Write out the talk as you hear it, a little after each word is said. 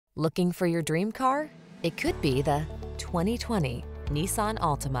Looking for your dream car? It could be the 2020 Nissan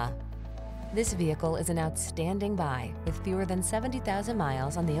Altima. This vehicle is an outstanding buy with fewer than 70,000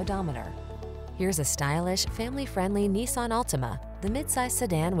 miles on the odometer. Here's a stylish, family-friendly Nissan Altima, the midsize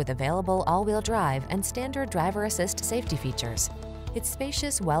sedan with available all-wheel drive and standard driver assist safety features. Its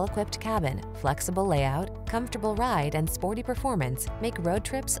spacious, well-equipped cabin, flexible layout, comfortable ride, and sporty performance make road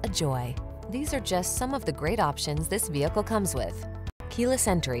trips a joy. These are just some of the great options this vehicle comes with: keyless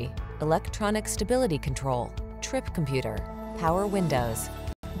entry, electronic stability control, trip computer, power windows,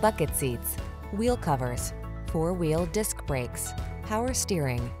 bucket seats, wheel covers, four-wheel disc brakes, power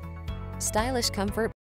steering. Stylish comfort